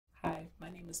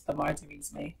is Thamar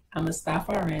Derisme. I'm a staff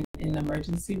RN in the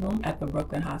emergency room at the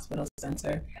Brooklyn Hospital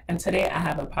Center, and today I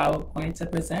have a PowerPoint to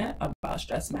present about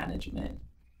stress management.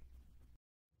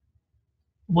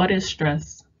 What is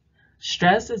stress?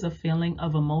 Stress is a feeling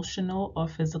of emotional or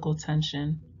physical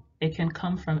tension. It can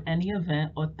come from any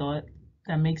event or thought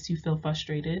that makes you feel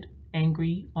frustrated,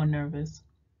 angry, or nervous.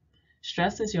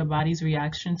 Stress is your body's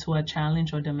reaction to a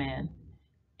challenge or demand.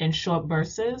 In short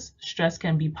bursts, stress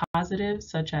can be positive,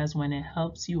 such as when it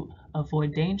helps you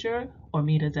avoid danger or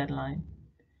meet a deadline.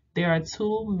 There are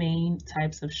two main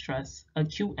types of stress,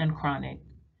 acute and chronic.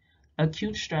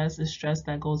 Acute stress is stress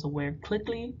that goes away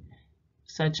quickly,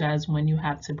 such as when you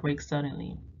have to break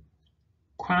suddenly.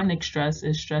 Chronic stress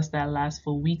is stress that lasts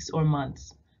for weeks or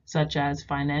months, such as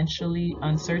financially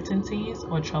uncertainties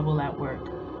or trouble at work.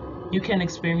 You can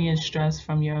experience stress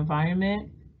from your environment,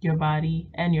 your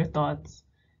body, and your thoughts.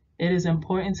 It is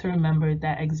important to remember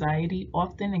that anxiety,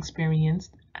 often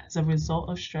experienced as a result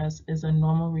of stress, is a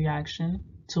normal reaction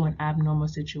to an abnormal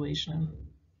situation.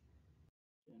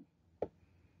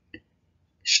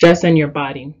 Stress in your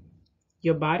body.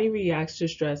 Your body reacts to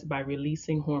stress by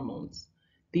releasing hormones.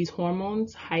 These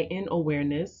hormones heighten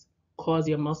awareness, cause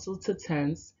your muscles to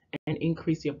tense, and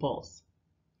increase your pulse.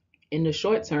 In the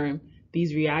short term,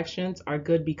 these reactions are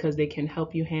good because they can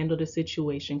help you handle the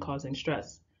situation causing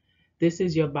stress. This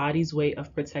is your body's way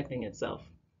of protecting itself.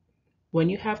 When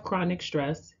you have chronic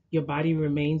stress, your body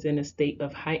remains in a state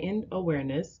of heightened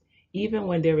awareness, even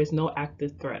when there is no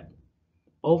active threat.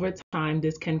 Over time,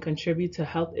 this can contribute to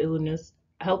health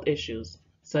issues,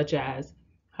 such as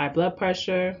high blood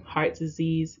pressure, heart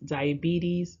disease,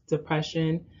 diabetes,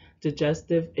 depression,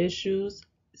 digestive issues,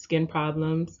 skin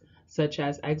problems, such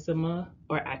as eczema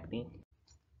or acne.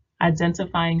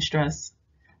 Identifying stress.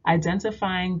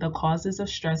 Identifying the causes of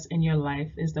stress in your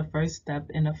life is the first step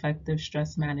in effective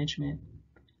stress management.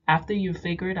 After you've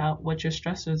figured out what your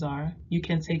stressors are, you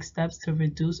can take steps to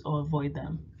reduce or avoid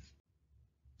them.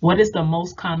 What is the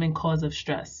most common cause of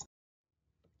stress?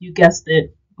 You guessed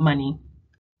it, money.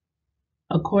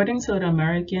 According to the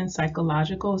American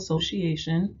Psychological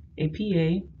Association,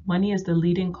 APA, money is the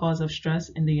leading cause of stress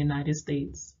in the United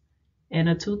States. In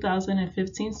a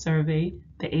 2015 survey,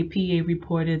 the APA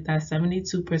reported that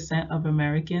 72% of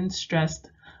Americans stressed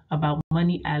about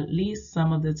money at least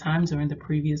some of the time during the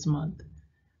previous month.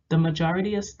 The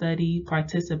majority of study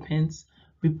participants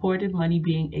reported money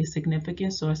being a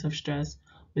significant source of stress,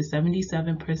 with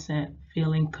 77%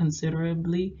 feeling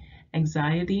considerably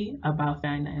anxiety about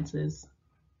finances.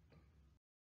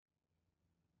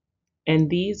 And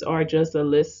these are just a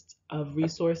list of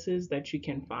resources that you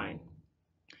can find.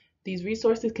 These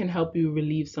resources can help you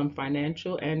relieve some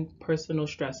financial and personal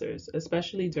stressors,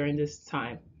 especially during this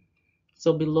time.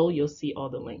 So below you'll see all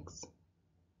the links.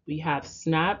 We have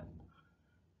SNAP,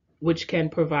 which can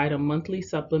provide a monthly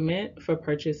supplement for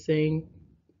purchasing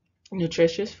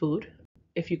nutritious food.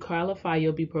 If you qualify,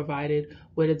 you'll be provided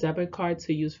with a debit card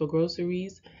to use for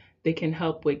groceries. They can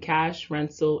help with cash,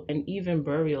 rental, and even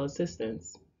burial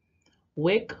assistance.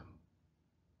 WIC,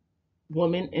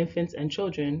 Women, Infants, and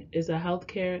Children, is a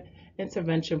healthcare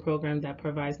intervention program that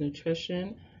provides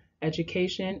nutrition,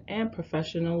 education, and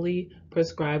professionally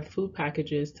prescribed food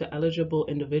packages to eligible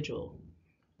individuals.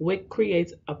 WIC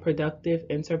creates a productive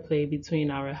interplay between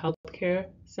our healthcare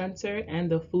center and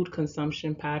the food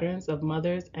consumption patterns of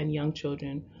mothers and young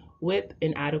children with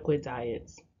inadequate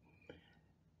diets.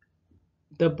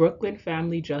 The Brooklyn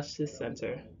Family Justice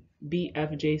Center,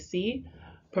 BFJC,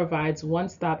 provides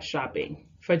one-stop shopping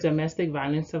for domestic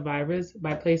violence survivors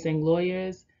by placing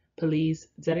lawyers, police,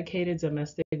 dedicated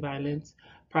domestic violence,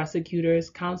 prosecutors,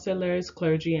 counselors,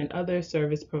 clergy, and other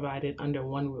service provided under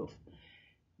one roof.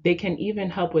 They can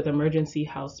even help with emergency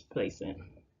house placement.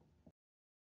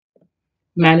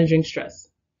 Managing stress.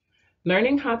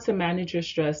 Learning how to manage your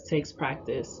stress takes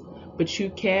practice, but you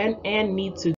can and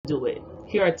need to do it.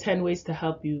 Here are 10 ways to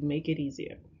help you make it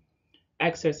easier.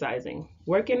 Exercising.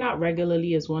 Working out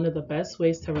regularly is one of the best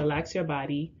ways to relax your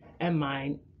body and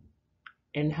mind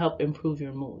and help improve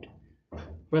your mood.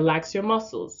 Relax your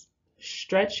muscles.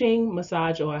 Stretching,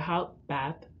 massage, or a hot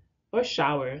bath or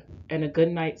shower and a good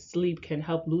night's sleep can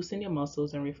help loosen your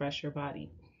muscles and refresh your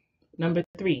body. Number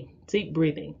 3, deep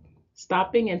breathing.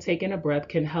 Stopping and taking a breath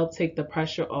can help take the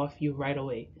pressure off you right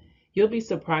away. You'll be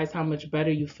surprised how much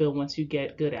better you feel once you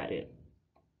get good at it.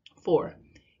 4,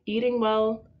 eating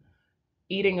well.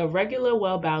 Eating a regular,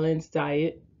 well-balanced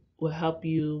diet will help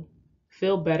you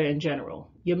feel better in general.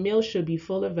 Your meals should be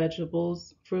full of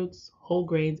vegetables, fruits, whole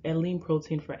grains, and lean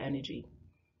protein for energy.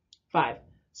 5,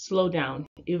 slow down.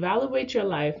 Evaluate your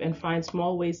life and find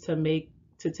small ways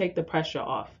to take the pressure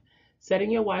off.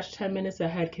 Setting your watch 10 minutes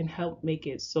ahead can help make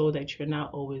it so that you're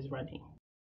not always running.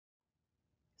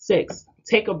 6.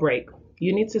 Take a break.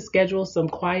 You need to schedule some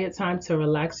quiet time to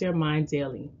relax your mind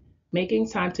daily. Making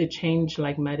time to change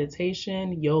like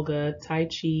meditation, yoga, tai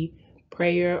chi,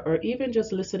 prayer, or even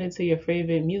just listening to your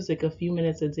favorite music a few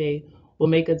minutes a day will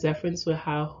make a difference with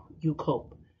how you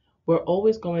cope. We're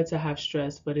always going to have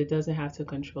stress, but it doesn't have to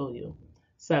control you.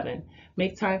 7.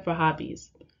 Make time for hobbies.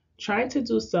 Trying to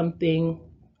do something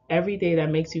every day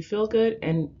that makes you feel good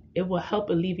and it will help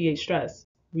alleviate stress.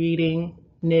 Reading,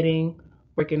 knitting,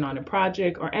 working on a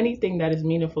project, or anything that is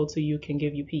meaningful to you can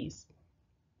give you peace.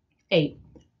 8.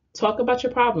 Talk about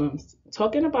your problems.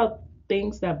 Talking about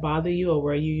things that bother you or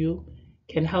worry you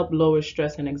can help lower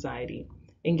stress and anxiety.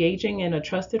 Engaging in a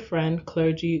trusted friend,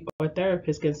 clergy, or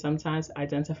therapist can sometimes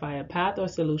identify a path or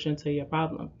solution to your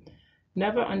problem.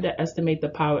 Never underestimate the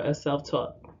power of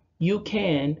self-talk. You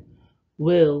can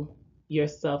will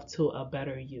yourself to a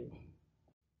better you.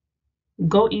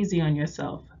 Go easy on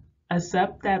yourself.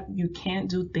 Accept that you can't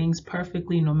do things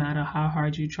perfectly no matter how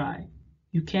hard you try.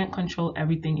 You can't control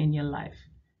everything in your life.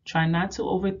 Try not to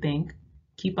overthink,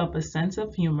 keep up a sense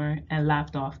of humor, and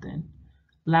laugh often.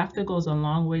 Laughter goes a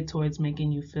long way towards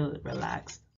making you feel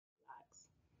relaxed.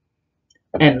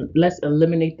 And let's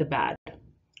eliminate the bad.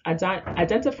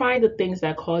 Identify the things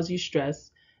that cause you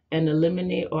stress and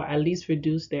eliminate or at least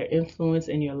reduce their influence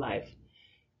in your life.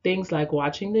 Things like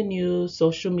watching the news,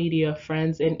 social media,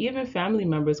 friends, and even family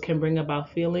members can bring about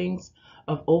feelings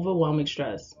of overwhelming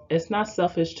stress. It's not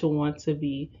selfish to want to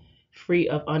be free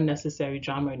of unnecessary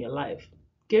drama in your life.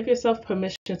 Give yourself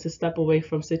permission to step away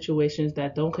from situations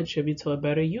that don't contribute to a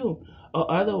better you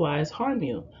or otherwise harm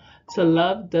you. To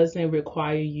love doesn't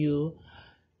require you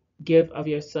give of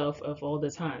yourself of all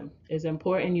the time. It's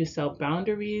important you set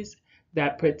boundaries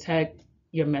that protect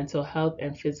your mental health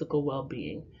and physical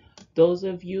well-being. Those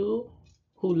of you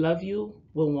who love you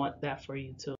will want that for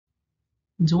you too.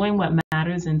 Doing what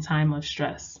matters in time of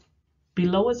stress.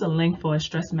 Below is a link for a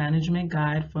stress management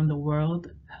guide from the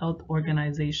World Health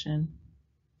Organization.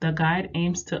 The guide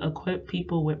aims to equip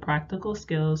people with practical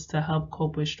skills to help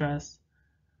cope with stress.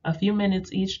 A few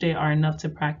minutes each day are enough to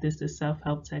practice the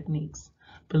self-help techniques.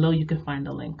 Below you can find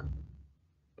a link.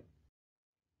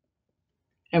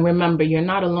 And remember, you're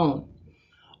not alone.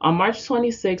 On March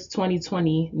 26,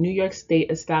 2020, New York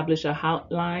State established a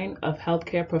hotline of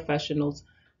healthcare professionals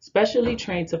specially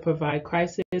trained to provide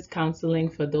crisis counseling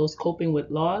for those coping with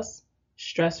loss,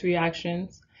 stress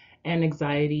reactions, and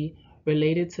anxiety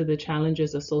related to the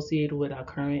challenges associated with our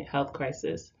current health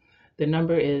crisis. The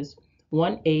number is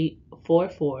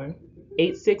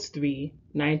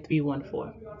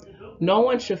 1-844-863-9314. No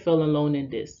one should feel alone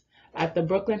in this. At the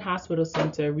Brooklyn Hospital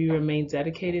Center, we remain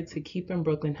dedicated to keeping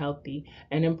Brooklyn healthy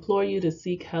and implore you to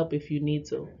seek help if you need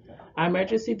to. Our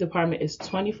emergency department is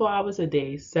 24 hours a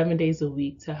day, 7 days a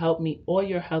week to help meet all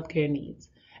your healthcare needs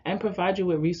and provide you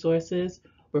with resources,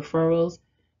 referrals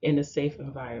in a safe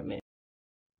environment.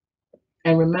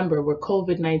 And remember, we're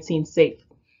COVID-19 safe.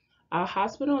 Our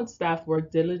hospital and staff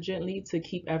work diligently to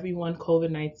keep everyone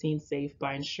COVID-19 safe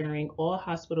by ensuring all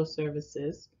hospital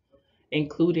services,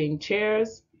 including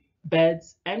chairs,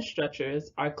 beds, and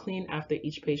stretchers, are clean after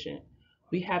each patient.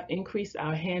 We have increased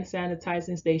our hand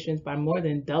sanitizing stations by more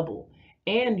than double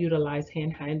and utilize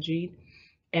hand hygiene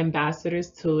ambassadors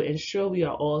to ensure we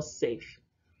are all safe.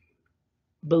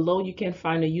 Below you can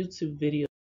find a YouTube video.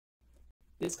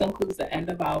 This concludes the end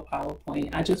of our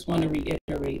PowerPoint. I just want to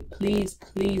reiterate, please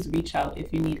reach out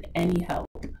if you need any help.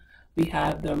 We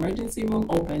have the emergency room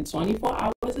open 24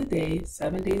 hours a day,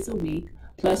 7 days a week.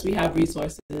 Plus, we have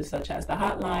resources such as the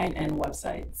hotline and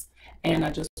websites. And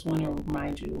I just want to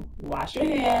remind you, wash your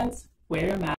hands, wear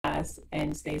your mask,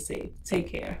 and stay safe. Take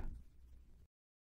care.